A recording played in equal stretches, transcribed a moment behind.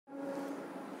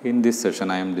In this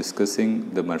session, I am discussing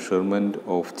the measurement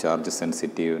of charge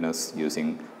sensitiveness using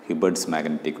Hibberts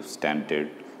Magnetic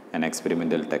Standard, an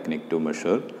experimental technique to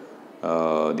measure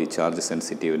the charge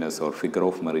sensitiveness or figure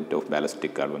of merit of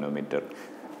ballistic galvanometer.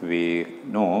 We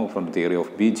know from the theory of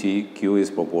BG, Q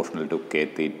is proportional to K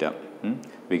theta.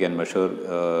 We can measure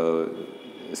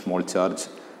a small charge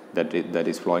that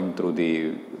is flowing through the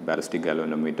ballistic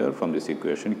galvanometer from this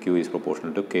equation. Q is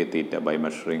proportional to K theta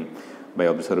by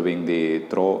observing the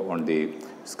throw on the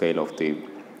scale of the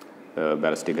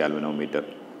ballistic galvanometer.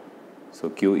 So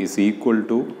Q is equal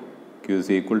to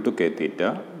K theta.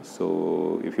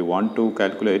 So if you want to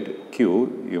calculate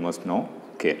Q, you must know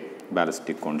K,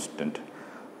 ballistic constant.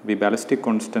 The ballistic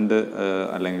constant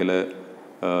അല്ലെങ്കിൽ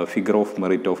figure of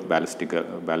merit of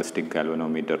ballistic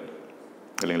galvanometer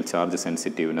അല്ലെങ്കിൽ charge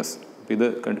sensitiveness. അപ്പോൾ ഇത്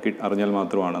അറിഞ്ഞാൽ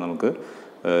മാത്രമാണ് നമുക്ക്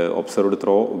observed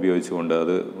throw ഉപയോഗിച്ചുകൊണ്ട്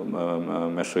അത്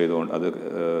measure ചെയ്തുകൊണ്ട് അത്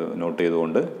നോട്ട്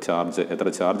ചെയ്തുകൊണ്ട് എത്ര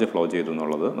ചാർജ് ഫ്ലോ ചെയ്തു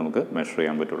എന്നുള്ളത് നമുക്ക് മെഷർ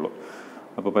ചെയ്യാൻ പറ്റുള്ളൂ.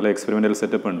 അപ്പോൾ പല എക്സ്പെരിമെൻ്റൽ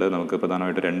സെറ്റപ്പ് ഉണ്ട്. നമുക്ക്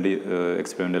പ്രധാനമായിട്ട് 2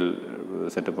 എക്സ്പെരിമെൻ്റൽ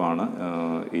സെറ്റപ്പാണ്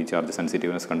ഈ ചാർജ്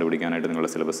സെൻസിറ്റീവ്നെസ് കണ്ടുപിടിക്കാനായിട്ട്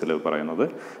നിങ്ങളുടെ സിലബസിൽ പറയുന്നത്.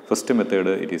 First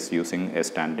method it is using A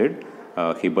standard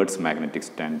ഹിബർട്സ് magnetic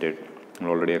standard.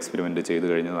 നമ്മൾ ഓൾറെഡി എക്സ്പെരിമെൻറ്റ് ചെയ്ത്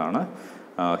കഴിഞ്ഞതാണ്.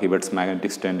 ഹിബർട്സ്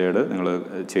മാഗ്നറ്റിക് സ്റ്റാൻഡേർഡ് നിങ്ങൾ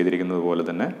ചെയ്തിരിക്കുന്നത് പോലെ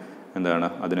തന്നെ എന്താണ്,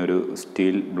 അതിനൊരു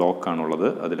സ്റ്റീൽ ബ്ലോക്കാണുള്ളത്.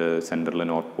 അതിൽ സെൻറ്ററിൽ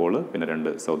നോർത്ത് പോള്, പിന്നെ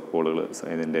 2 സൗത്ത് പോളുകൾ,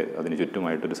 അതിന്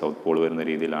ചുറ്റുമായിട്ടൊരു സൗത്ത് പോൾ വരുന്ന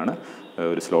രീതിയിലാണ്,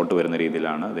 ഒരു സ്ലോട്ട് വരുന്ന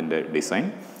രീതിയിലാണ് അതിൻ്റെ ഡിസൈൻ.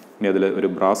 ഇനി അതിൽ ഒരു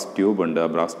ബ്രാസ് ട്യൂബ് ഉണ്ട്. ആ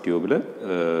ബ്രാസ് ട്യൂബിൽ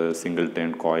സിംഗിൾ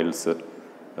ടേൺ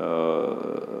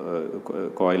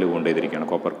കോയിൽ വൗണ്ട് ചെയ്തിരിക്കുകയാണ്,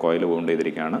 കോപ്പർ കോയിൽ വൗണ്ട്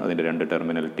ചെയ്തിരിക്കുകയാണ്. അതിൻ്റെ 2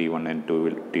 ടെർമിനൽ T1 and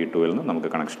T2 നിന്ന്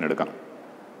നമുക്ക് കണക്ഷൻ എടുക്കാം.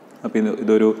 അപ്പോൾ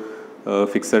ഇതൊരു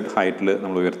ഫിക്സഡ് ഹൈറ്റിൽ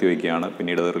നമ്മൾ ഉയർത്തി വയ്ക്കുകയാണ്.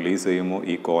 പിന്നീട് അത് റിലീസ് ചെയ്യുമ്പോൾ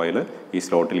ഈ കോയിൽ ഈ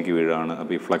സ്ലോട്ടിലേക്ക് വീഴുകയാണ്.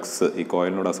 അപ്പോൾ ഈ ഫ്ലക്സ്, ഈ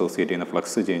കോയിലിനോട് അസോസിയേറ്റ് ചെയ്യുന്ന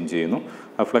ഫ്ലക്സ് ചേഞ്ച് ചെയ്യുന്നു.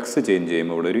 ആ ഫ്ലക്സ് ചേഞ്ച്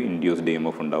ചെയ്യുമ്പോൾ ഇവിടെ ഒരു ഇൻഡ്യൂസ്ഡ്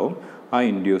EMF ഉണ്ടാവും. ആ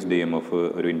ഇൻഡ്യൂസ്ഡ് EMF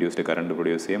ഒരു ഇൻഡ്യൂസ്ഡ് കറണ്ട്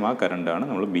പ്രൊഡ്യൂസ് ചെയ്യും. ആ കറണ്ടാണ്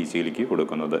നമ്മൾ BGയിലേക്ക്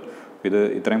കൊടുക്കുന്നത്. ഇത്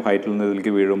ഇത്രയും ഹൈറ്റിൽ നിന്ന്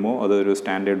ഇതിലേക്ക് വീഴുമ്പോൾ അതൊരു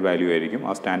സ്റ്റാൻഡേർഡ് വാല്യൂ ആയിരിക്കും.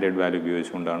 ആ സ്റ്റാൻഡേർഡ് വാല്യൂ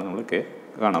ഉപയോഗിച്ചുകൊണ്ടാണ് നമ്മൾ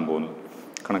കാണാൻ പോകുന്നത്.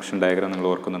 കണക്ഷൻ ഡയഗ്രാം നിങ്ങൾ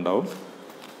ഓർക്കുന്നുണ്ടാവും.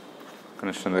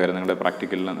 കണക്ഷൻ ഡയഗ്രാം നിങ്ങളുടെ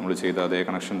പ്രാക്ടിക്കലിൽ നമ്മൾ ചെയ്ത അതേ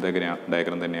കണക്ഷൻ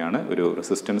ഡയഗ്രാം തന്നെയാണ്. ഒരു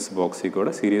റെസിസ്റ്റൻസ് ബോക്സിൽ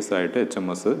കൂടെ സീരീസ് ആയിട്ട്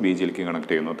HMS BGയിലേക്ക് കണക്ട്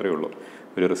ചെയ്യുന്നു, അത്രയേ ഉള്ളൂ.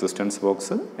 ഒരു റെസിസ്റ്റൻസ്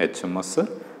ബോക്സ്, HMS,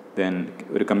 ദെൻ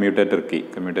ഒരു കമ്മ്യൂട്ടേറ്റർ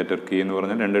കീ എന്ന്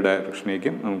പറഞ്ഞാൽ 2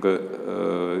 ഡയറക്ഷനിലേക്കും നമുക്ക്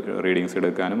റീഡിങ്സ്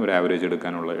എടുക്കാനും ഒരു ആവറേജ്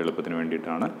എടുക്കാനുള്ള എളുപ്പത്തിന്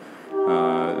വേണ്ടിയിട്ടാണ്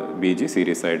BG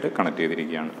സീരീസ് ആയിട്ട് കണക്ട്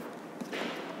ചെയ്തിരിക്കുകയാണ്.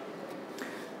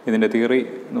 ഇതിൻ്റെ തിയറി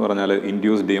എന്ന് പറഞ്ഞാൽ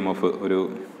ഇൻഡ്യൂസ്ഡ് EMF, ഒരു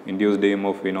induced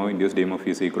EMF induced EMF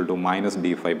is equal to minus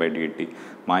d∅/dt,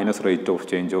 minus rate of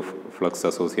change of flux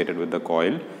associated with the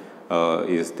coil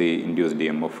is the induced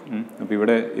EMF. അപ്പോൾ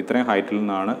ഇവിടെ ഇത്രയും ഹൈറ്റിൽ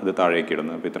നിന്നാണ് ഇത് താഴേക്ക്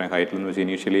ഇടുന്നത്. അപ്പോൾ ഇത്രയും ഹൈറ്റിൽ എന്ന് വെച്ചാൽ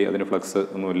ഇനീഷ്യലി അതിന് ഫ്ലക്സ്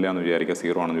ഒന്നും ഇല്ല എന്ന് വിചാരിക്കുക,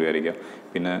 0 ആണെന്ന് വിചാരിക്കുക.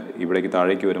 പിന്നെ ഇവിടേക്ക്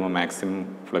താഴേക്ക് വരുമ്പോൾ മാക്സിമം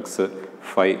ഫ്ലക്സ്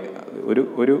 5,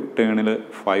 ഒരു ടേണിൽ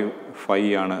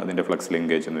 5 ആണ് അതിൻ്റെ ഫ്ലക്സ്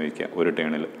ലിങ്കേജ് എന്ന് വയ്ക്കുക, ഒരു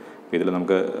ടേണിൽ. ഇതിൽ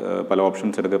നമുക്ക് പല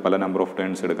ഓപ്ഷൻസ് എടുക്കുക, പല നമ്പർ ഓഫ്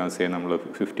ടേൺസ് എടുക്കാൻ. സേ നമ്മൾ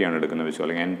 50 ആണ് എടുക്കുന്നത് വെച്ചു,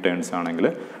 അല്ലെങ്കിൽ N ടേൺസ് ആണെങ്കിൽ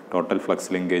ടോട്ടൽ ഫ്ലക്സ്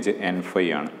ലിങ്കേജ് N5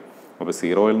 ആണ്. അപ്പോൾ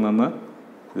 0യിൽ നിന്ന്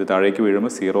ഇത് താഴേക്ക്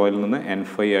വീഴുമ്പോൾ 0യിൽ നിന്ന്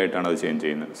N5 ആയിട്ടാണ് അത് ചേഞ്ച്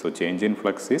ചെയ്യുന്നത്. So change in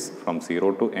flux is from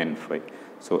 0 to N5.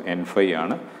 So N5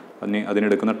 ആണ്.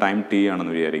 അതിനെടുക്കുന്ന ടൈം T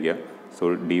ആണെന്ന് വിചാരിക്കുക.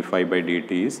 So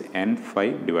d∅/dt is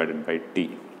N5/T.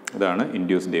 ഇതാണ്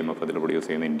ഇൻഡ്യൂസ്ഡ് EMF, അതിൽ പ്രൊഡ്യൂസ്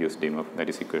ചെയ്യുന്ന induced EMF.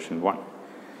 That is equation 1.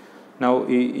 Now,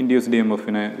 induced EMF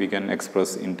we can express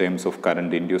in terms of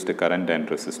current, induced current and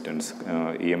resistance.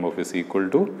 EMF is equal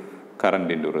to current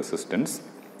into resistance,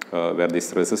 where this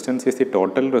resistance is the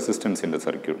total resistance in the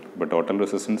circuit. But total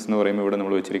resistance എന്ന് പറയുമ്പോൾ ഇവിടെ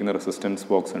നമ്മൾ വെച്ചിരിക്കുന്ന resistance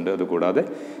box ഉണ്ട്. അതുകൂടാതെ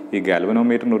ഈ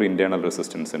ഗാൽവനോമീറ്ററിന് ഒരു internal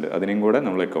resistance ഉണ്ട്, അതിനും കൂടെ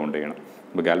നമ്മൾ കൗണ്ട് ചെയ്യണം.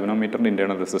 അപ്പോൾ ഗാൽവനോമീറ്ററിൻ്റെ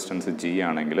ഇൻറ്റേർണൽ റെസിസ്റ്റൻസ് G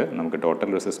ആണെങ്കിൽ നമുക്ക്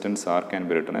total resistance R can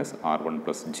be written as R1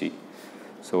 plus G.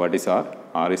 So what is R?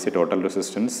 R is the total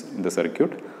resistance in the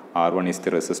circuit. R1 is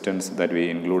the resistance that we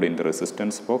include in the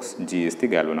resistance box. G is the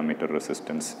galvanometer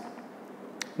resistance.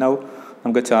 Now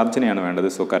നമുക്ക് ചാർജിനെയാണ് വേണ്ടത്.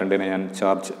 So കറണ്ടിനെ ഞാൻ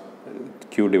charge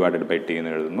Q/T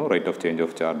എന്ന് എഴുതുന്നു. Rate of change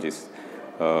of charge is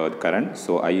current.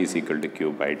 So I is equal to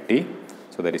Q/T.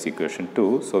 So that is equation 2.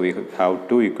 So we have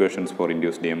 2 equations for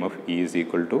induced EMF. E is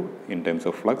equal to, in terms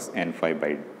of flux,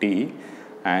 N∅/T,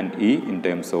 and E in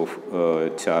terms of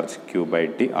charge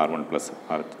Q/T, R1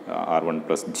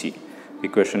 plus G.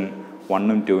 Equation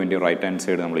 1 ഉം 2 right hand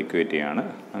side നമ്മൾ equate ചെയ്യാണ്.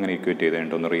 അങ്ങനെ equate ചെയ്ത്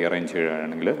കഴിഞ്ഞിട്ട് ഒന്ന് rearrange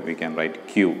ചെയ്യുകയാണെങ്കിൽ we can write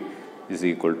Q is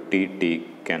equal to T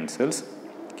cancels.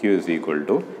 Q is equal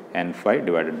to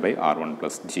N∅/R1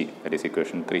 plus G. That is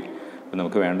equation 3. അപ്പോൾ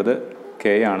നമുക്ക് വേണ്ടത്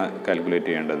K ആണ് കാൽക്കുലേറ്റ്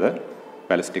ചെയ്യേണ്ടത്,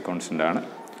 ബാലിസ്റ്റിക് കോൺസ്റ്റൻ്റ് ആണ്.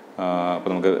 അപ്പോൾ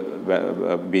നമുക്ക്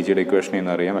BGയുടെ ഇക്വേഷൻ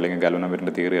എന്നറിയാം, അല്ലെങ്കിൽ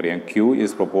ഗാൽവനോമീറ്ററിൻ്റെ തിയറി അറിയാം. Q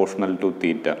is proportional to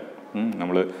theta.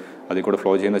 നമ്മൾ അതിൽ കൂടെ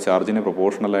ഫ്ലോ ചെയ്യുന്ന ചാർജിന്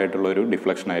പ്രൊപ്പോർഷണൽ ആയിട്ടുള്ള ഒരു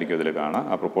ഡിഫ്ലക്ഷൻ ആയിരിക്കും ഇതിൽ കാണാം.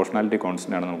 ആ പ്രൊപ്പോർഷണാലിറ്റി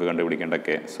കോൺസ്റ്റൻ്റ് ആണ് നമുക്ക് കണ്ടുപിടിക്കേണ്ട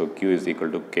K. So Q is equal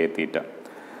to K തീറ്റ.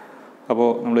 അപ്പോൾ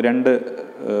നമ്മൾ രണ്ട്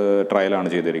ട്രയലാണ്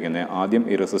ചെയ്തിരിക്കുന്നത്. ആദ്യം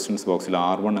ഈ റെസിസ്റ്റൻസ് ബോക്സിൽ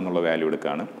R1 എന്നുള്ള വാല്യൂ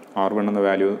എടുക്കുകയാണ്. R1 എന്ന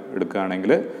വാല്യൂ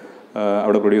എടുക്കുകയാണെങ്കിൽ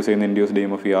അവിടെ പ്രൊഡ്യൂസ് ചെയ്യുന്ന ഇൻഡ്യൂസ് ഡി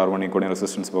എം എഫ് ഈ R1 കൂടെ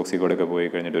റെസിസ്റ്റൻസ് ബോക്സിൽ കൂടെയൊക്കെ പോയി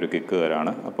കഴിഞ്ഞിട്ട് ഒരു കിക്ക്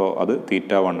തരാണ്. അപ്പോൾ അത്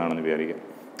θ1 ആണെന്ന് വിചാരിക്കുക.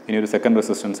 ഇനി ഒരു സെക്കൻഡ്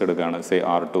റെസിസ്റ്റൻസ് എടുക്കുകയാണ്, സേ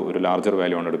R2, ഒരു ലാർജർ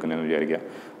വാല്യൂ ആണ് എടുക്കുന്നതെന്ന് വിചാരിക്കുക.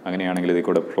 അങ്ങനെയാണെങ്കിൽ ഇതിൽ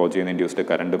കൂടെ ഫ്ലോ ചെയ്യുന്ന ഇൻഡ്യൂസ്ഡ്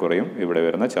കറണ്ട് കുറയും, ഇവിടെ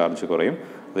വരുന്ന ചാർജ് കുറയും,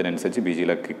 അതിനനുസരിച്ച്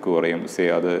BGയിലെ കിക്ക് കുറയും. സേ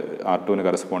അത് R2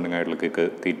 കറസ്പോണ്ടിങ് ആയിട്ടുള്ള കിക്ക്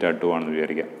θ2 ആണെന്ന്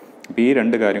വിചാരിക്കുക. അപ്പോൾ ഈ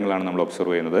രണ്ട് കാര്യങ്ങളാണ് നമ്മൾ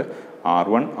ഒബ്സർവ് ചെയ്യുന്നത്.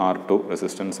 R1, R2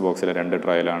 റെസിസ്റ്റൻസ് ബോക്സിലെ രണ്ട്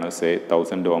ട്രയലാണ്. സേ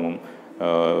 1000 ഓമും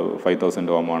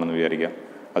 5000 ഓമും ആണെന്ന് വിചാരിക്കുക.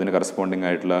 അതിന് കറസ്പോണ്ടിങ്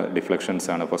ആയിട്ടുള്ള ഡിഫ്ലക്ഷൻസ്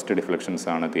ആണ്, ഫസ്റ്റ് ഡിഫ്ലക്ഷൻസ്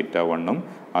ആണ് θ1ഉം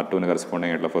R2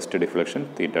 കറസ്പോണ്ടിങ് ആയിട്ടുള്ള ഫസ്റ്റ് ഡിഫ്ലക്ഷൻ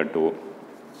θ2ഉം.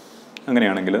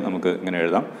 അങ്ങനെയാണെങ്കിൽ നമുക്ക് ഇങ്ങനെ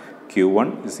എഴുതാം, Q1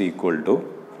 is equal to,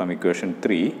 from equation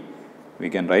 3 we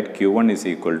can write Q1 is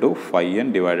equal to phi n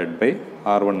divided by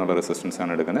R1 എന്നുള്ള റെസിസ്റ്റൻസ്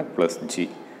ആണ് എടുക്കുന്നത് പ്ലസ് G.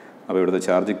 അപ്പോൾ ഇവിടുത്തെ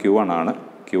ചാർജ് Q1 ആണ്.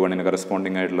 Q1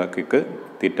 കറസ്പോണ്ടിങ് ആയിട്ടുള്ള കിക്ക്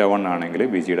θ1 ആണെങ്കിൽ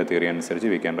BGയുടെ തിയറി അനുസരിച്ച്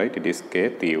we can write it is K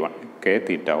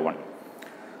θ1.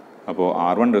 അപ്പോൾ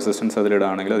R1 റെസിസ്റ്റൻസ്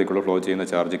അതിലിടാണെങ്കിൽ അതിൽക്കുള്ള ഫ്ലോ ചെയ്യുന്ന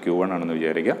ചാർജ് Q1 ആണെന്ന്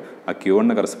വിചാരിക്കുക. ആ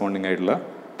Q1 കറസ്പോണ്ടിങ് ആയിട്ടുള്ള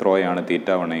ത്രോയാണ്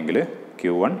θ1 എങ്കിൽ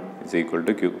Q1 is equal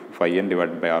to phi n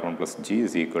divided by R1 plus G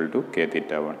is equal to K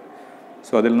θ1.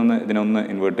 So അതിൽ നിന്ന് ഇതിനൊന്ന്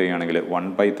ഇൻവേർട്ട് ചെയ്യുകയാണെങ്കിൽ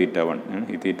 1/θ1,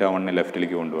 ഈ θ1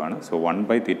 ലെഫ്റ്റിലേക്ക് കൊണ്ടുപോവാണ്. So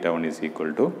 1/θ1 is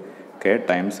equal to K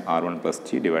times R1 plus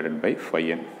G divided by phi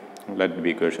n. Let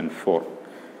be equation 4.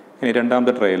 ഇനി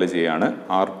രണ്ടാമത്തെ trial ചെയ്യുകയാണ്.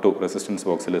 R2 resistance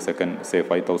ബോക്സിൽ സെക്കൻഡ് സേ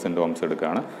 5000 ഓംസ്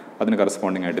എടുക്കുകയാണ്. അതിന്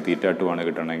കറസ്പോണ്ടിങ് ആയിട്ട് θ2 ആണ്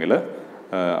കിട്ടണമെങ്കിൽ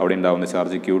അവിടെ ഉണ്ടാകുന്ന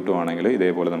ചാർജ് Q2 ആണെങ്കിൽ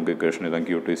ഇതേപോലെ നമുക്ക് ഇക്വേഷൻ എഴുതാം.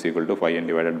 Q2 is equal to phi n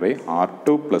divided by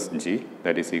R2 plus G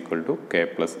that is equal to K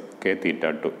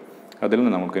θ2. അതിൽ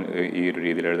നിന്ന് നമുക്ക് ഈ ഒരു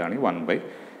രീതിയിൽ എഴുതുകയാണെങ്കിൽ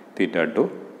 1/θ2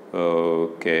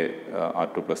 K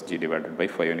R2 plus G divided by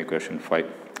phi n equation 5.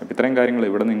 അപ്പോൾ ഇത്രയും കാര്യങ്ങൾ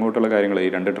ഇവിടെ നിന്ന് ഇങ്ങോട്ടുള്ള കാര്യങ്ങൾ ഈ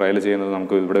രണ്ട് ട്രയൽ ചെയ്യുന്നത്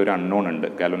നമുക്ക് ഇവിടെ ഒരു അൺനോൺ ഉണ്ട്.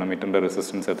 ഗാൽവനോമീറ്ററിൻ്റെ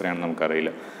റെസിസ്റ്റൻസ് എത്രയാണെന്ന്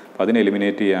നമുക്കറിയില്ല. അപ്പോൾ അതിനെ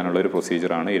എലിമിനേറ്റ് ചെയ്യാനുള്ള ഒരു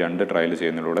പ്രൊസീജിയറാണ് ഈ രണ്ട് ട്രയൽ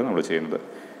ചെയ്യുന്നതിലൂടെ നമ്മൾ ചെയ്യുന്നത്.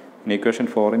 ഇനി ഇക്വേഷൻ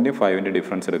 4ൻ്റെയും 5ൻ്റെയും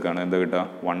ഡിഫറൻസ് എടുക്കുകയാണ്. എന്താ കിട്ടുക?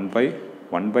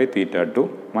 1/θ2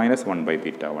 minus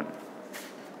 1/θ1.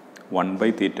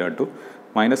 1/θ2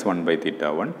 minus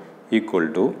 1/θ1 equal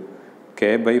to K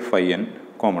by phi n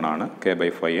common ആണ്. K by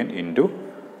phi n into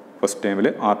first ടൈമിൽ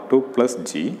R2 plus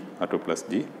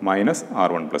G minus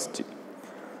R1 plus G.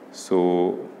 So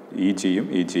ഈ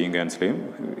ജിയും ക്യാൻസൽ ചെയ്യും.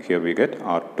 Here we get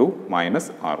R2 minus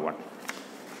R1.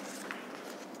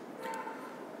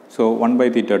 So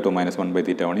 1/θ2 minus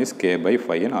 1/θ1 is K by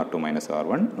phi n R2 minus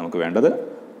R1. നമുക്ക് വേണ്ടത്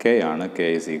K ആണ്. K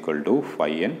is equal to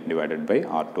phi n divided by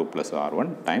R2 plus R1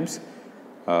 times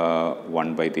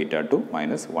 1/θ2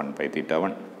 minus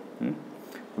 1/θ1.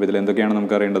 അപ്പോൾ ഇതിൽ എന്തൊക്കെയാണ്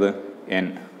നമുക്ക് അറിയേണ്ടത്? N,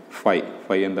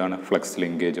 phi എന്താണ്? Flux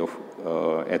linkage of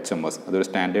HMS. അതൊരു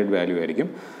സ്റ്റാൻഡേർഡ് വാല്യൂ ആയിരിക്കും,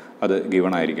 അത്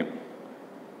ഗിവൺ ആയിരിക്കും.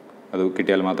 അത്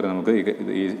കിട്ടിയാൽ മാത്രമേ നമുക്ക്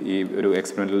ഈ ഒരു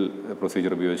എക്സ്പെരിമെൻ്റൽ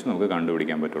പ്രൊസീജിയർ ഉപയോഗിച്ച് നമുക്ക്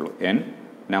കണ്ടുപിടിക്കാൻ പറ്റുള്ളൂ. N,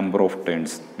 നമ്പർ ഓഫ്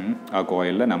ടേൺസ്, ആ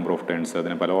കോയിലിലെ നമ്പർ ഓഫ് ടേൺസ്.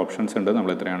 അതിന് പല ഓപ്ഷൻസ് ഉണ്ട്.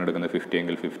 നമ്മൾ എത്രയാണ് എടുക്കുന്നത്? 50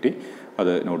 എങ്കിൽ 50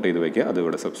 അത് നോട്ട് ചെയ്ത് വയ്ക്കുക, അത്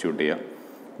ഇവിടെ സബ്സ്റ്റിറ്റ്യൂട്ട് ചെയ്യുക.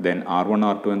 ദെൻ R1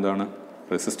 R2 എന്താണ്?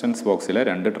 റെസിസ്റ്റൻസ് ബോക്സിലെ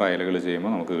രണ്ട് ട്രയലുകൾ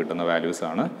ചെയ്യുമ്പോൾ നമുക്ക് കിട്ടുന്ന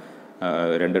വാല്യൂസാണ്.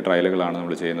 രണ്ട് ട്രയലുകളാണ്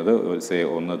നമ്മൾ ചെയ്യുന്നത്. സേ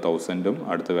ഒന്ന് 1000ഉം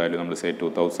അടുത്ത വാല്യൂ നമ്മൾ സേ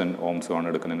 2000 ഓംസും ആണ്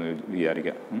എടുക്കുന്നതെന്ന്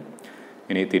വിചാരിക്കുക.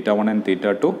 ഇനി θ1 ആൻഡ്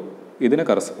θ2 ഇതിന്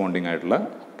കറസ്പോണ്ടിങ് ആയിട്ടുള്ള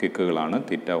കിക്കുകളാണ്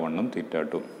θ1ഉം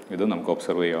θ2. ഇത് നമുക്ക്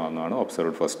ഒബ്സർവ് ചെയ്യാവുന്നതാണ്.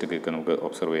 ഒബ്സർവ് ഫസ്റ്റ് കിക്ക് നമുക്ക്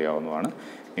ഒബ്സർവ് ചെയ്യാവുന്നതാണ്.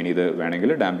 ഇനി ഇത്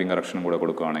വേണമെങ്കിൽ ഡാമ്പിംഗ് കറക്ഷനും കൂടെ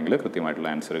കൊടുക്കുകയാണെങ്കിൽ കൃത്യമായിട്ടുള്ള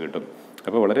ആൻസർ കിട്ടും.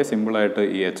 അപ്പോൾ വളരെ സിമ്പിളായിട്ട്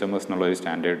ഈ HMS എന്നുള്ളൊരു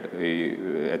സ്റ്റാൻഡേർഡ്, ഈ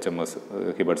HMS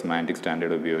ഹിബർട്സ് മാഗ്നറ്റിക്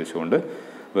സ്റ്റാൻഡേർഡ് ഉപയോഗിച്ചുകൊണ്ട്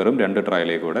വെറും രണ്ട്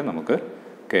ട്രയലിൽ കൂടെ നമുക്ക്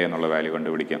K എന്നുള്ള വാല്യൂ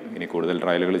കണ്ടുപിടിക്കാം. ഇനി കൂടുതൽ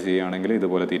ട്രയലുകൾ ചെയ്യുകയാണെങ്കിൽ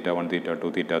ഇതുപോലെ θ1 θ2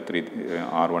 θ3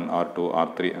 R1 R2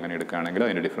 R3 അങ്ങനെ എടുക്കുകയാണെങ്കിൽ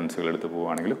അതിൻ്റെ ഡിഫറൻസുകൾ എടുത്ത്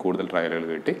പോവുകയാണെങ്കിൽ കൂടുതൽ ട്രയലുകൾ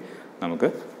കിട്ടി നമുക്ക്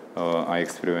ആ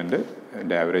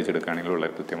എക്സ്പെരിമെൻറ്റിൻ്റെ ആവറേജ് എടുക്കുകയാണെങ്കിൽ വളരെ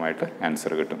കൃത്യമായിട്ട്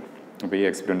ആൻസർ കിട്ടും. അപ്പോൾ ഈ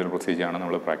എക്സ്പെരിമെൻ്റൽ പ്രൊസീജിയറാണ്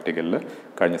നമ്മൾ പ്രാക്ടിക്കലിൽ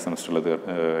കഴിഞ്ഞ സെമസ്റ്ററിൽ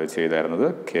ചെയ്തായിരുന്നത്.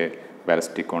 K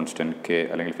ബാലസ്റ്റിക് കോൺസ്റ്റൻറ്റ്, K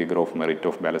അല്ലെങ്കിൽ figure of merit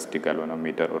of ballistic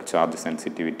galvanometer ഒരു ചാർജ്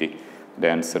സെൻസിറ്റിവിറ്റി. ഇതിൻ്റെ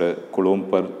ആൻസർ കുളൂം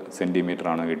പെർ സെൻറ്റിമീറ്റർ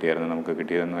ആണ് കിട്ടിയിരുന്നത്. നമുക്ക്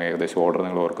കിട്ടിയിരുന്നത് ഏകദേശം ഓർഡർ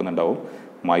നിങ്ങൾ ഓർക്കുന്നുണ്ടാവും,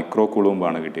 മൈക്രോ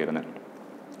കുളൂമ്പാണ് കിട്ടിയിരുന്നത്.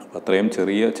 അപ്പോൾ അത്രയും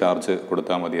ചെറിയ ചാർജ്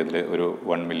കൊടുത്താൽ മതി അതിൽ ഒരു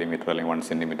 1 മില്ലിമീറ്റർ അല്ലെങ്കിൽ 1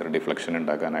 സെൻറ്റിമീറ്റർ ഡിഫ്ലക്ഷൻ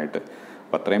ഉണ്ടാക്കാനായിട്ട്.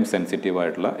 അപ്പോൾ അത്രയും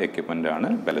സെൻസിറ്റീവായിട്ടുള്ള എക്യുപ്മെൻ്റാണ്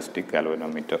ബാലിസ്റ്റിക്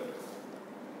ഗാൽവനോമീറ്റർ.